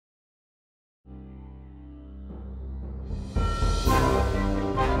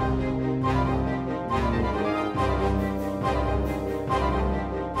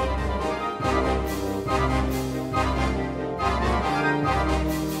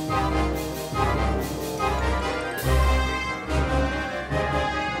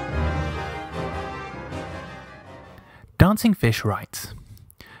Dancing Fish writes,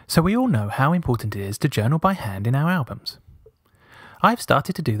 "So we all know how important it is to journal by hand in our albums. I've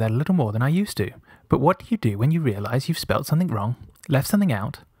started to do that a little more than I used to, but what do you do when you realise you've spelt something wrong, left something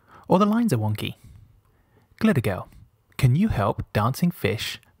out, or the lines are wonky? Glitter Girl, can you help Dancing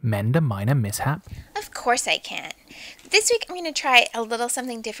Fish mend a minor mishap?" Of course I can. This week I'm going to try a little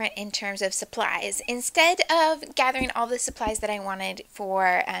something different in terms of supplies. Instead of gathering all the supplies that I wanted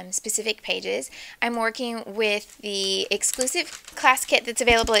for specific pages, I'm working with the exclusive class kit that's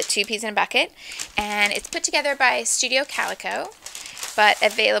available at 2 Peas in a Bucket, and it's put together by Studio Calico, but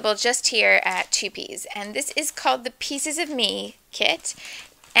available just here at 2 Peas. And this is called the Pieces of Me kit,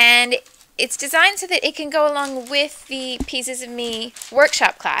 and it's designed so that it can go along with the Pieces of Me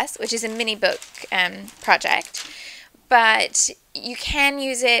workshop class, which is a mini book project, but you can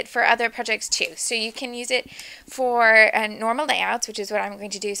use it for other projects too. So you can use it for normal layouts, which is what I'm going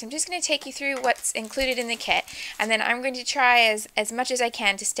to do. So I'm just going to take you through what's included in the kit, and then I'm going to try as much as I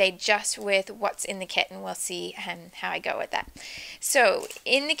can to stay just with what's in the kit, and we'll see how I go with that. So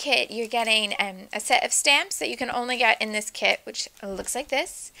in the kit, you're getting a set of stamps that you can only get in this kit, which looks like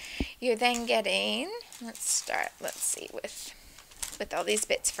this. You're then getting, let's see with all these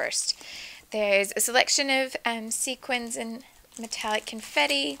bits first. There's a selection of sequins and metallic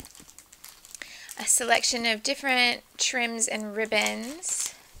confetti, a selection of different trims and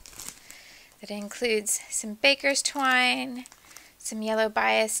ribbons that includes some baker's twine, some yellow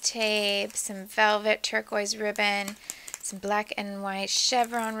bias tape, some velvet turquoise ribbon, some black and white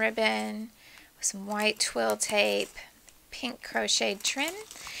chevron ribbon, some white twill tape, pink crocheted trim,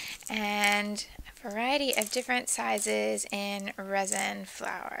 and a variety of different sizes in resin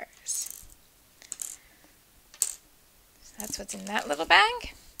flowers. That's what's in that little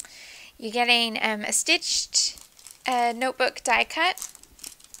bag. You're getting a stitched notebook die cut,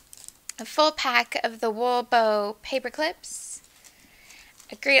 a full pack of the wool bow paper clips,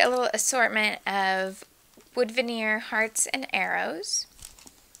 a great little assortment of wood veneer hearts and arrows,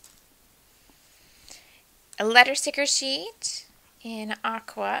 a letter sticker sheet in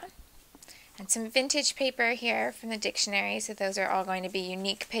aqua, and some vintage paper here from the dictionary, so those are all going to be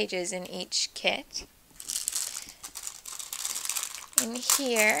unique pages in each kit. In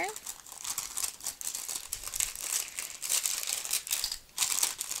here,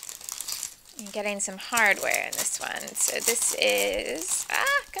 you're getting some hardware in this one. So this is,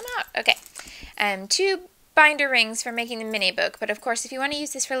 come out, okay. 2 binder rings for making the mini book, but of course if you want to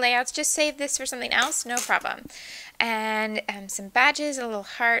use this for layouts, just save this for something else, no problem. And some badges, a little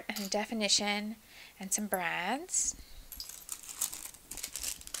heart and a definition, and some brads.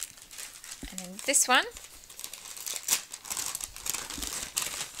 And in this one,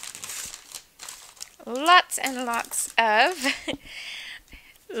 lots and lots of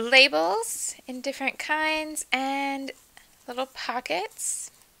labels in different kinds and little pockets,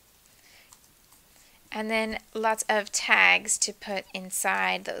 and then lots of tags to put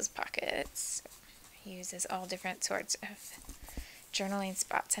inside those pockets. Uses all different sorts of journaling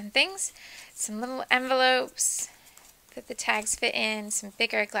spots and things. Some little envelopes that the tags fit in, some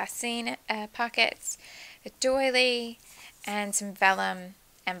bigger glassine pockets, a doily, and some vellum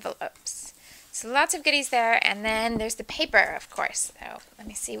envelopes. So lots of goodies there, and then there's the paper, of course. So let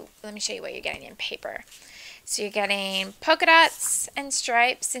me show you what you're getting in paper. So you're getting polka dots and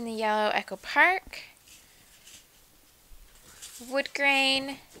stripes in the yellow Echo Park, wood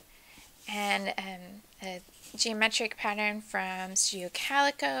grain, and a geometric pattern from Studio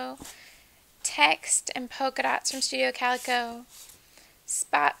Calico, text and polka dots from Studio Calico,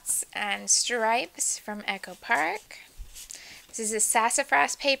 spots and stripes from Echo Park. This is a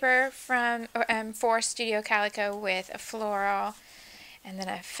sassafras paper from for Studio Calico with a floral and then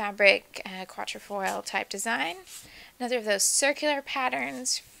a fabric quatrefoil type design. Another of those circular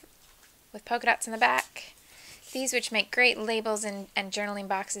patterns with polka dots in the back. These which make great labels and journaling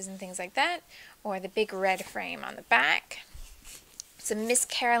boxes and things like that, or the big red frame on the back. Some Miss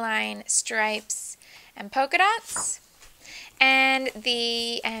Caroline stripes and polka dots. And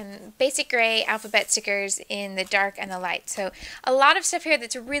the basic gray alphabet stickers in the dark and the light. So a lot of stuff here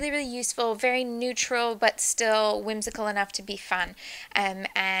that's really, really useful, very neutral, but still whimsical enough to be fun,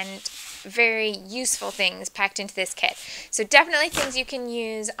 and very useful things packed into this kit. So definitely things you can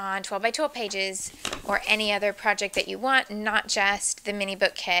use on 12 by 12 pages or any other project that you want, not just the mini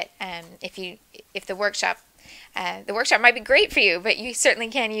book kit. If the workshop might be great for you, but you certainly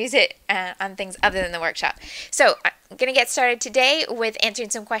can use it on things other than the workshop. So I'm going to get started today with answering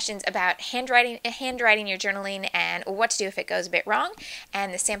some questions about handwriting your journaling and what to do if it goes a bit wrong,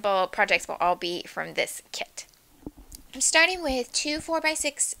 and the sample projects will all be from this kit. I'm starting with two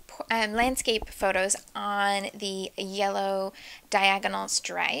 4x6 landscape photos on the yellow diagonal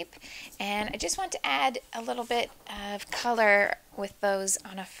stripe, and I just want to add a little bit of color with those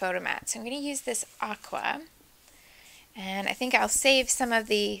on a photo mat. So I'm going to use this aqua, and I think I'll save some of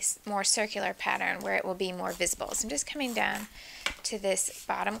the more circular pattern where it will be more visible. So I'm just coming down to this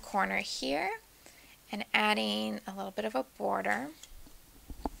bottom corner here and adding a little bit of a border.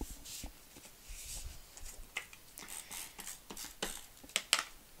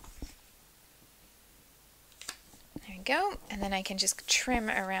 Go, and then I can just trim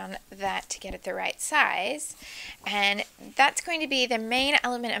around that to get it the right size, and that's going to be the main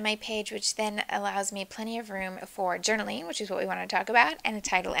element of my page, which then allows me plenty of room for journaling, which is what we want to talk about, and a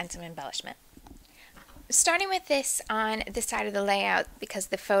title and some embellishment. Starting with this on the side of the layout, because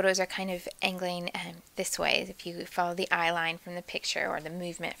the photos are kind of angling this way if you follow the eye line from the picture or the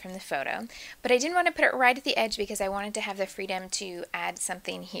movement from the photo. But I didn't want to put it right at the edge because I wanted to have the freedom to add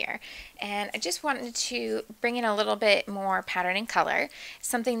something here. And I just wanted to bring in a little bit more pattern and color,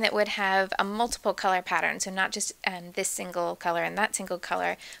 something that would have a multiple color pattern, so not just this single color and that single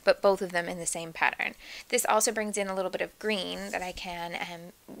color, but both of them in the same pattern. This also brings in a little bit of green that I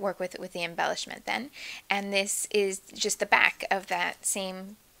can work with the embellishment then. And this is just the back of that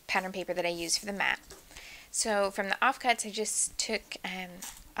same pattern paper that I used for the mat. So from the offcuts, I just took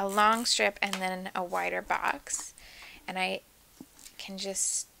a long strip and then a wider box, and I can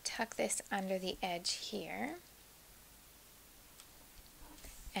just tuck this under the edge here.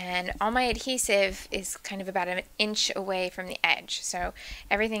 And all my adhesive is kind of about an inch away from the edge, so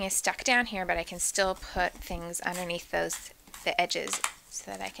everything is stuck down here, but I can still put things underneath the edges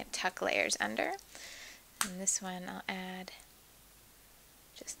so that I can tuck layers under. And this one I'll add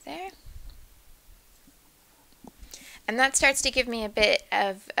just there. And that starts to give me a bit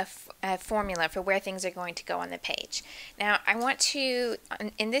of a formula for where things are going to go on the page. Now I want to,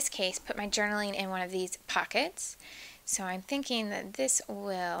 in this case, put my journaling in one of these pockets. So I'm thinking that this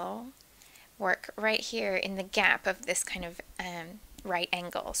will work right here in the gap of this kind of right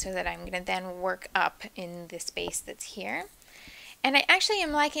angle, so that I'm going to then work up in the space that's here. And I actually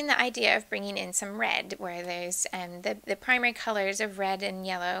am liking the idea of bringing in some red, where there's the primary colors of red and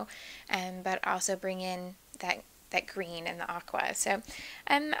yellow, but also bring in that green and the aqua. So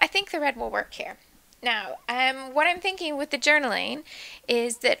I think the red will work here. Now, what I'm thinking with the journaling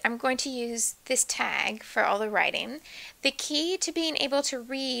is that I'm going to use this tag for all the writing. The key to being able to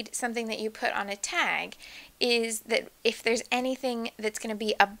read something that you put on a tag is that if there's anything that's going to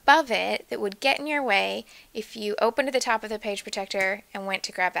be above it that would get in your way if you opened to the top of the page protector and went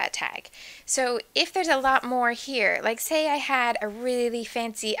to grab that tag. So if there's a lot more here, like say I had a really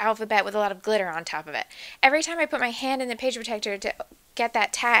fancy alphabet with a lot of glitter on top of it, every time I put my hand in the page protector to get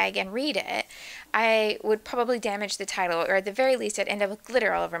that tag and read it, I would probably damage the title, or at the very least I'd end up with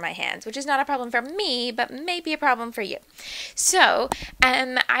glitter all over my hands, which is not a problem for me, but maybe a problem for you. So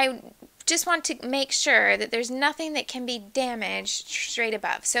I just want to make sure that there's nothing that can be damaged straight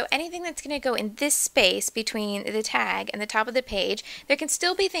above. So anything that's going to go in this space between the tag and the top of the page, there can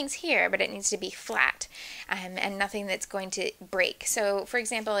still be things here, but it needs to be flat and nothing that's going to break. So for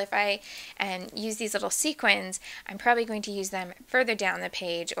example, if I use these little sequins, I'm probably going to use them further down the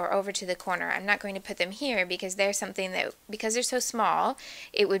page or over to the corner. I'm not going to put them here because they're something that, because they're so small,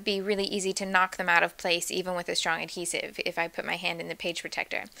 it would be really easy to knock them out of place even with a strong adhesive if I put my hand in the page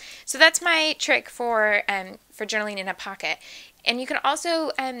protector. So that's my trick for journaling in a pocket. And you can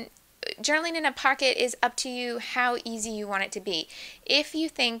also, journaling in a pocket is up to you how easy you want it to be. If you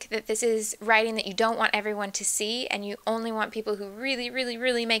think that this is writing that you don't want everyone to see and you only want people who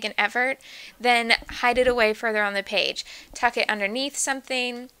really make an effort, then hide it away further on the page. Tuck it underneath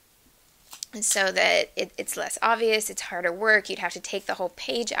something so that it's less obvious, it's harder work, you'd have to take the whole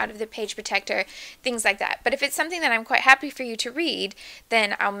page out of the page protector, things like that. But if it's something that I'm quite happy for you to read,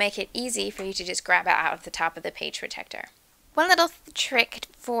 then I'll make it easy for you to just grab it out of the top of the page protector. One little trick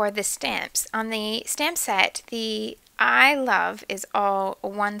for the stamps. On the stamp set, the I love is all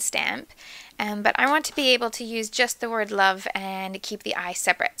one stamp, but I want to be able to use just the word love and keep the I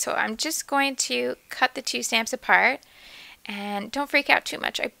separate. So I'm just going to cut the two stamps apart. And don't freak out too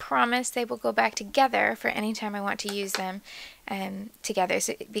much. I promise they will go back together for any time I want to use them together.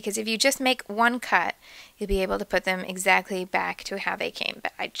 So, because if you just make one cut, you'll be able to put them exactly back to how they came.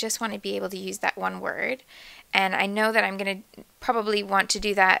 But I just want to be able to use that one word. And I know that I'm going to probably want to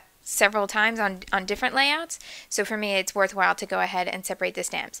do that several times on different layouts. So for me, it's worthwhile to go ahead and separate the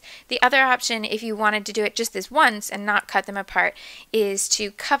stamps. The other option, if you wanted to do it just this once and not cut them apart, is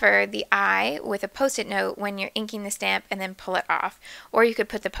to cover the eye with a post-it note when you're inking the stamp and then pull it off. Or you could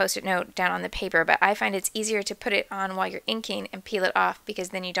put the post-it note down on the paper, but I find it's easier to put it on while you're inking and peel it off, because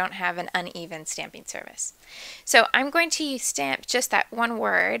then you don't have an uneven stamping surface. So I'm going to stamp just that one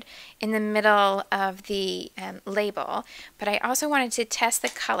word in the middle of the label, but I also wanted to test the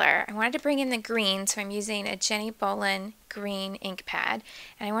color. I wanted to bring in the green, so I'm using a Jenny Bolin green ink pad,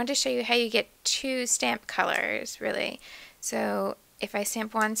 and I wanted to show you how you get two stamp colors, really. So if I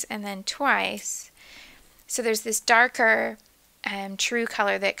stamp once and then twice, so there's this darker true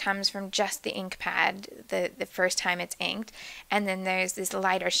color that comes from just the ink pad the first time it's inked, and then there's this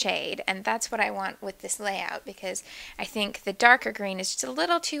lighter shade, and that's what I want with this layout, because I think the darker green is just a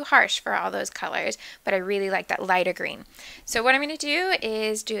little too harsh for all those colors, but I really like that lighter green. So what I'm going to do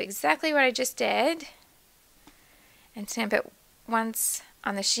is do exactly what I just did and stamp it once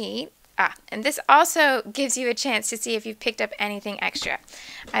on the sheet. And this also gives you a chance to see if you've picked up anything extra.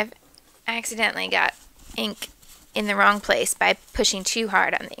 I've accidentally got ink in the wrong place by pushing too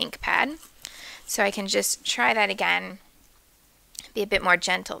hard on the ink pad. So I can just try that again, be a bit more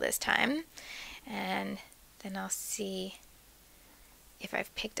gentle this time, and then I'll see if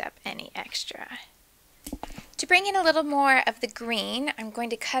I've picked up any extra. To bring in a little more of the green, I'm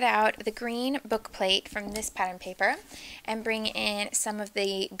going to cut out the green book plate from this pattern paper and bring in some of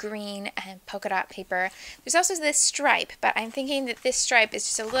the green and polka dot paper. There's also this stripe, but I'm thinking that this stripe is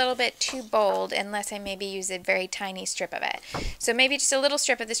just a little bit too bold unless I maybe use a very tiny strip of it. So maybe just a little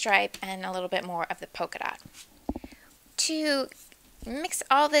strip of the stripe and a little bit more of the polka dot. To mix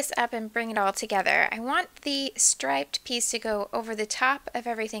all this up and bring it all together, I want the striped piece to go over the top of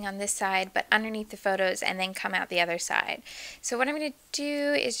everything on this side, but underneath the photos, and then come out the other side. So what I'm going to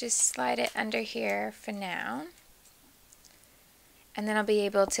do is just slide it under here for now, and then I'll be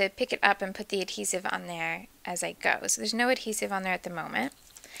able to pick it up and put the adhesive on there as I go. So there's no adhesive on there at the moment.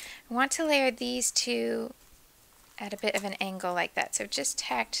 I want to layer these two at a bit of an angle like that, so I've just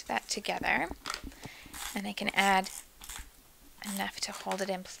tacked that together, and I can add enough to hold it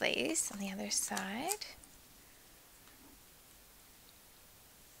in place on the other side.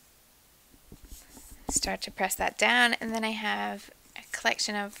 Start to press that down, and then I have a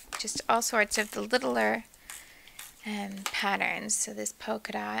collection of just all sorts of the littler patterns. So this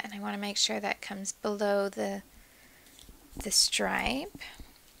polka dot, and I want to make sure that comes below the stripe,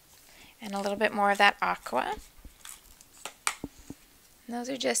 and a little bit more of that aqua. And those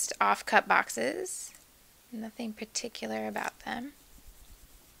are just off-cut boxes. Nothing particular about them.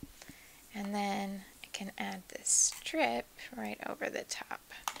 And then I can add this strip right over the top.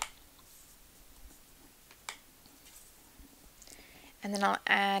 And then I'll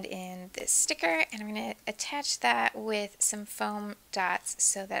add in this sticker, and I'm going to attach that with some foam dots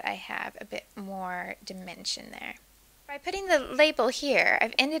so that I have a bit more dimension there. By putting the label here,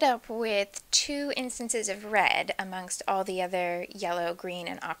 I've ended up with two instances of red amongst all the other yellow, green,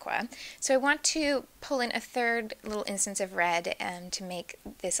 and aqua. So I want to pull in a third little instance of red to make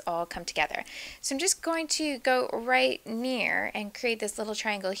this all come together. So I'm just going to go right near and create this little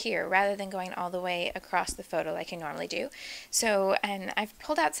triangle here rather than going all the way across the photo like I normally do. So I've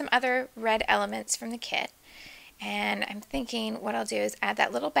pulled out some other red elements from the kit, and I'm thinking what I'll do is add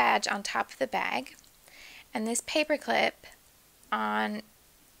that little badge on top of the bag, and this paper clip on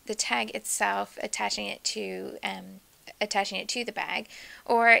the tag itself, attaching it to the bag.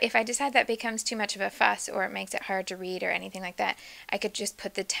 Or if I decide that becomes too much of a fuss or it makes it hard to read or anything like that, I could just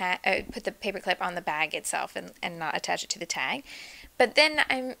put the paper clip on the bag itself and not attach it to the tag. But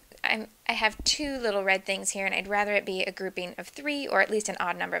then I have two little red things here, and I'd rather it be a grouping of three, or at least an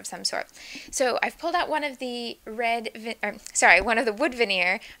odd number of some sort. So I've pulled out one of the one of the wood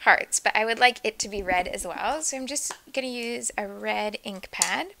veneer hearts, but I would like it to be red as well. So I'm just going to use a red ink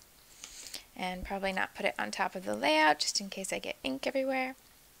pad, and probably not put it on top of the layout just in case I get ink everywhere.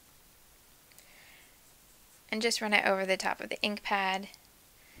 And just run it over the top of the ink pad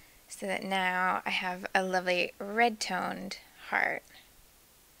so that now I have a lovely red toned heart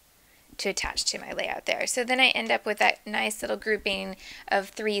to attach to my layout there. So then I end up with that nice little grouping of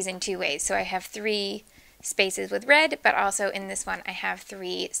threes in two ways. So I have three spaces with red, but also in this one I have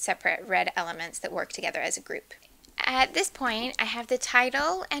three separate red elements that work together as a group. at this point, I have the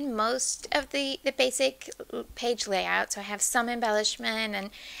title and most of the basic page layout. So I have some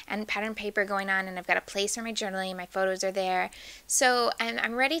embellishment and pattern paper going on, and I've got a place for my journaling. My photos are there. So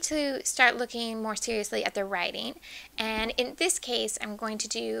I'm ready to start looking more seriously at the writing. And in this case, I'm going to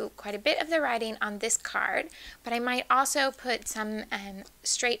do quite a bit of the writing on this card, but I might also put some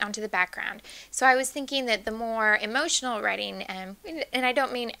straight onto the background. So I was thinking that the more emotional writing, and I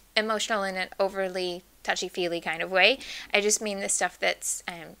don't mean emotional in an overly touchy-feely kind of way. I just mean the stuff that's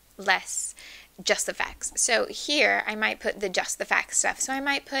less just the facts. So here I might put the just the facts stuff. So I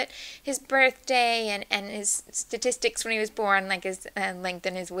might put his birthday and his statistics when he was born, like his length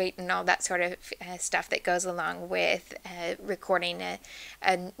and his weight and all that sort of stuff that goes along with recording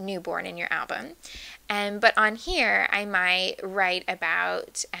a newborn in your album. But on here I might write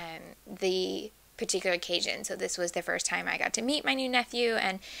about the particular occasion. So this was the first time I got to meet my new nephew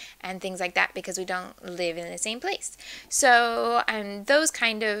and things like that, because we don't live in the same place. So those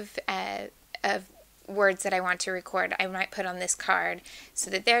kind of words that I want to record, I might put on this card so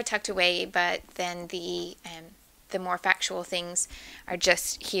that they're tucked away, but then the more factual things are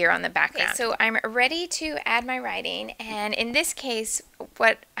just here on the background. Okay, so I'm ready to add my writing, and in this case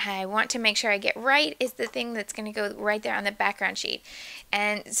what I want to make sure I get right is the thing that's going to go right there on the background sheet.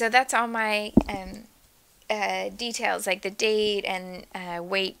 And so that's all my details, like the date and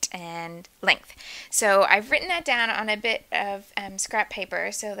weight and length. So I've written that down on a bit of scrap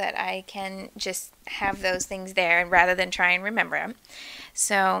paper so that I can just have those things there rather than try and remember them.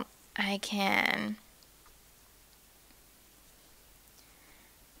 So I can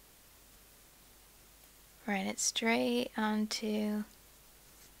write it straight onto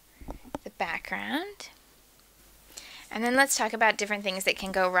the background. And then let's talk about different things that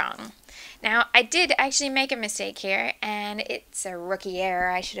can go wrong. Now, I did actually make a mistake here, and it's a rookie error.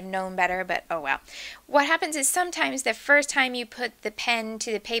 I should have known better, but oh well. What happens is sometimes the first time you put the pen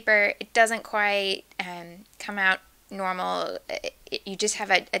to the paper, it doesn't quite come out normal. You just have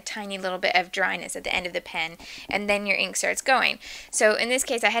a tiny little bit of dryness at the end of the pen, and then your ink starts going. So in this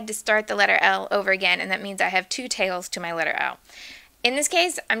case, I had to start the letter L over again, and that means I have two tails to my letter L. In this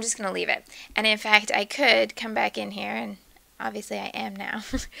case, I'm just going to leave it. And in fact, I could come back in here, and obviously I am now,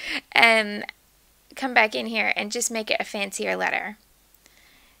 and come back in here and just make it a fancier letter.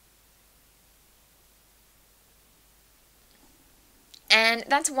 And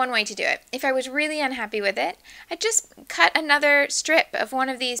that's one way to do it. If I was really unhappy with it, I'd just cut another strip of one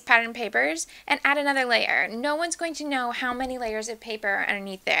of these pattern papers and add another layer. No one's going to know how many layers of paper are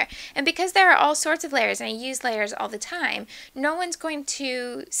underneath there. And because there are all sorts of layers, and I use layers all the time, no one's going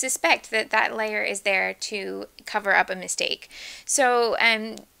to suspect that that layer is there to cover up a mistake. So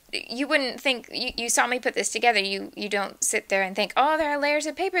you wouldn't think, you saw me put this together, you don't sit there and think, oh, there are layers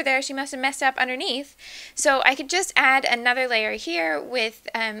of paper there, she must have messed up underneath. So I could just add another layer here with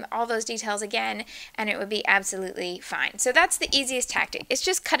all those details again, and it would be absolutely fine. So that's the easiest tactic. It's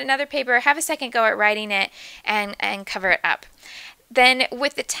just cut another paper, have a second go at writing it, and cover it up. Then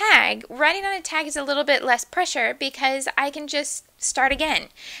with the tag, writing on a tag is a little bit less pressure because I can just start again.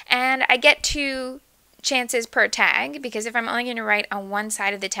 And I get to chances per tag, because if I'm only going to write on one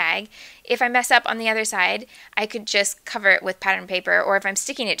side of the tag, if I mess up on the other side, I could just cover it with pattern paper, or if I'm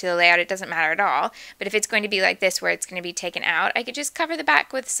sticking it to the layout, it doesn't matter at all. But if it's going to be like this, where it's going to be taken out, I could just cover the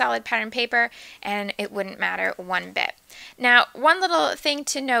back with solid pattern paper, and it wouldn't matter one bit. Now, one little thing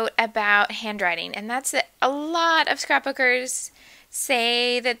to note about handwriting, and that's that a lot of scrapbookers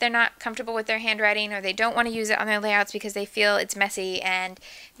say that they're not comfortable with their handwriting, or they don't want to use it on their layouts because they feel it's messy, and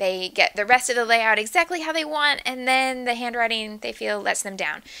they get the rest of the layout exactly how they want, and then the handwriting they feel lets them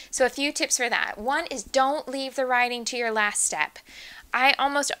down. So a few tips for that. One is don't leave the writing to your last step. I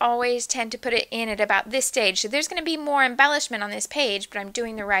almost always tend to put it in at about this stage. So there's going to be more embellishment on this page, but I'm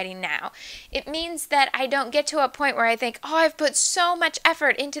doing the writing now. It means that I don't get to a point where I think, oh, I've put so much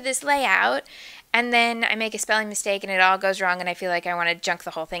effort into this layout, and then I make a spelling mistake and it all goes wrong and I feel like I want to junk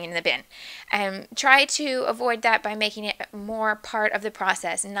the whole thing in the bin. Try to avoid that by making it more part of the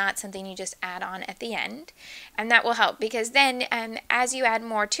process, not something you just add on at the end. And that will help, because then as you add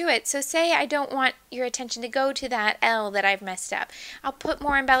more to it, so say I don't want your attention to go to that L that I've messed up, I'll put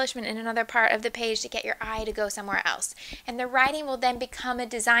more embellishment in another part of the page to get your eye to go somewhere else. And the writing will then become a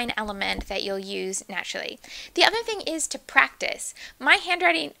design element that you'll use naturally. The other thing is to practice. My third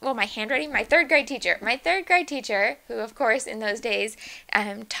grade teacher, who of course in those days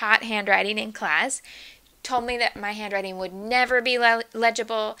taught handwriting in class, told me that my handwriting would never be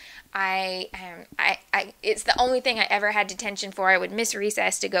legible. I it's the only thing I ever had detention for. I would miss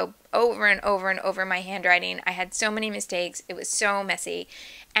recess to go over and over and over my handwriting. I had so many mistakes. It was so messy.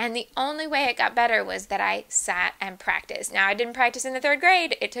 And the only way it got better was that I sat and practiced. Now, I didn't practice in the 3rd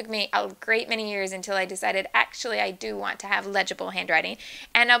grade. It took me a great many years until I decided, actually, I do want to have legible handwriting.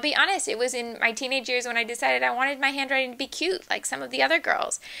 And I'll be honest, it was in my teenage years when I decided I wanted my handwriting to be cute, like some of the other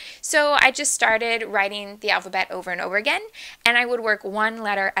girls. So I just started writing the alphabet over and over again, and I would work one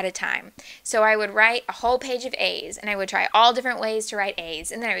letter at a time. So I would write a whole page of A's, and I would try all different ways to write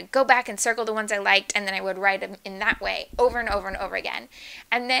A's, and then I would go back and circle the ones I liked, and then I would write them in that way over and over and over again.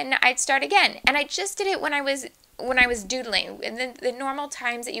 And then I'd start again. And I just did it when I was doodling. And the normal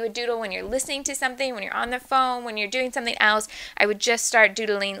times that you would doodle, when you're listening to something, when you're on the phone, when you're doing something else, I would just start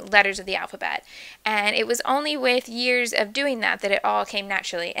doodling letters of the alphabet. And it was only with years of doing that it all came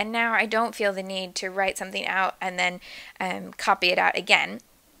naturally. And now I don't feel the need to write something out and then copy it out again.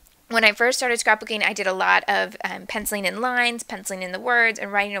 When I first started scrapbooking, I did a lot of penciling in lines, penciling in the words,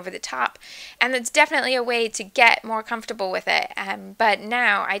 and writing over the top. And that's definitely a way to get more comfortable with it. But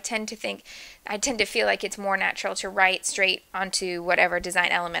now I tend to feel like it's more natural to write straight onto whatever design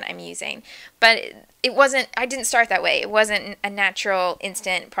element I'm using. But I didn't start that way. It wasn't a natural,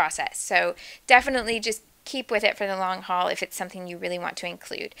 instant process. So definitely just keep with it for the long haul if it's something you really want to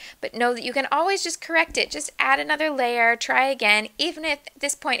include. But know that you can always just correct it. Just add another layer, try again. Even at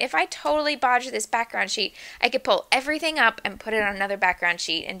this point, if I totally botched this background sheet, I could pull everything up and put it on another background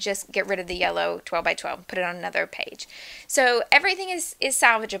sheet and just get rid of the yellow 12 by 12 and put it on another page. So everything is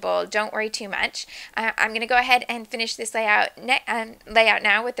salvageable. Don't worry too much. I'm going to go ahead and finish this layout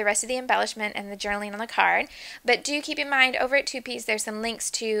now with the rest of the embellishment and the journaling on the card. But do keep in mind, over at 2Ps, there's some links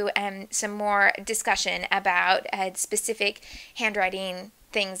to some more discussion about specific handwriting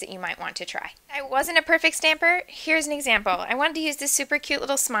things that you might want to try. I wasn't a perfect stamper. Here's an example. I wanted to use this super cute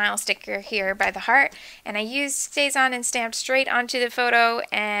little smile sticker here by the heart, and I used StazOn and stamped straight onto the photo,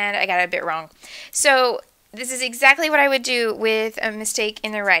 and I got it a bit wrong. So this is exactly what I would do with a mistake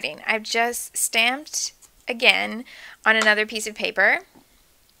in the writing. I've just stamped again on another piece of paper,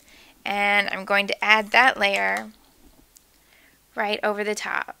 and I'm going to add that layer right over the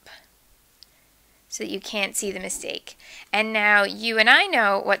top, so that you can't see the mistake. And now you and I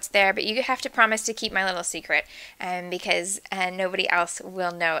know what's there, but you have to promise to keep my little secret, because nobody else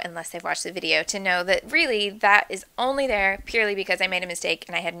will know unless they've watched the video, to know that really that is only there purely because I made a mistake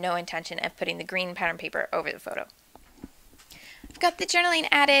and I had no intention of putting the green pattern paper over the photo. I've got the journaling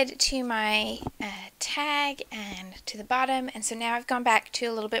added to my tag and to the bottom, and so now I've gone back to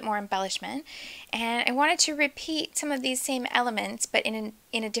a little bit more embellishment, and I wanted to repeat some of these same elements but in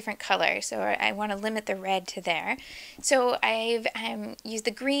a different color, so I want to limit the red to there. So I've used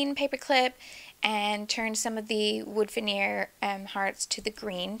the green paper clip and turned some of the wood veneer hearts to the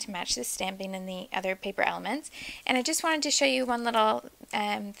green to match the stamping and the other paper elements. And I just wanted to show you one little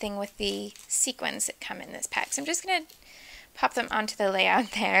thing with the sequins that come in this pack. So I'm just going to pop them onto the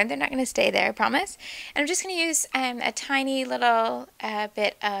layout there. They're not going to stay there, I promise. And I'm just going to use a tiny little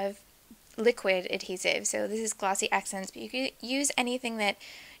bit of liquid adhesive. So this is Glossy Accents, but you can use anything that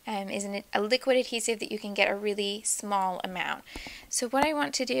is a liquid adhesive that you can get a really small amount. So what I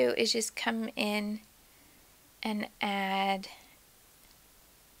want to do is just come in and add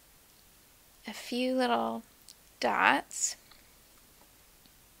a few little dots.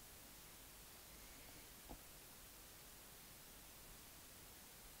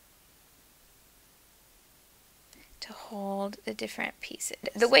 To hold the different pieces.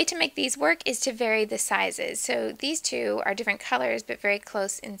 The way to make these work is to vary the sizes. So these two are different colors but very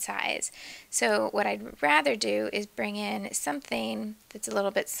close in size. So what I'd rather do is bring in something that's a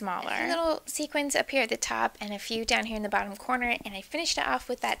little bit smaller. A little sequins up here at the top and a few down here in the bottom corner, and I finished it off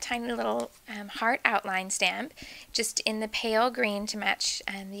with that tiny little heart outline stamp just in the pale green to match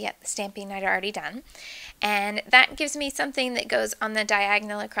the stamping I'd already done. And that gives me something that goes on the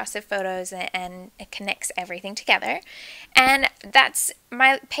diagonal across the photos and it connects everything together. And that's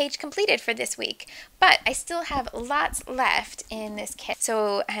my page completed for this week. But I still have lots left in this kit,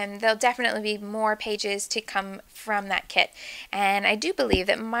 so there'll definitely be more pages to come from that kit. And I do believe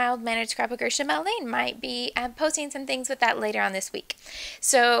that mild-mannered scrapbooker Shamel Lane might be posting some things with that later on this week.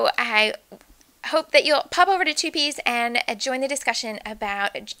 So I hope that you'll pop over to 2Ps and join the discussion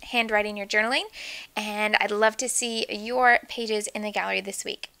about handwriting your journaling, and I'd love to see your pages in the gallery this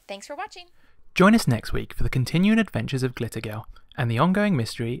week. Thanks for watching. Join us next week for the continuing adventures of Glitter Girl and the ongoing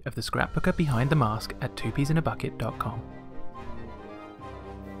mystery of the scrapbooker behind the mask at 2psinabucket.com.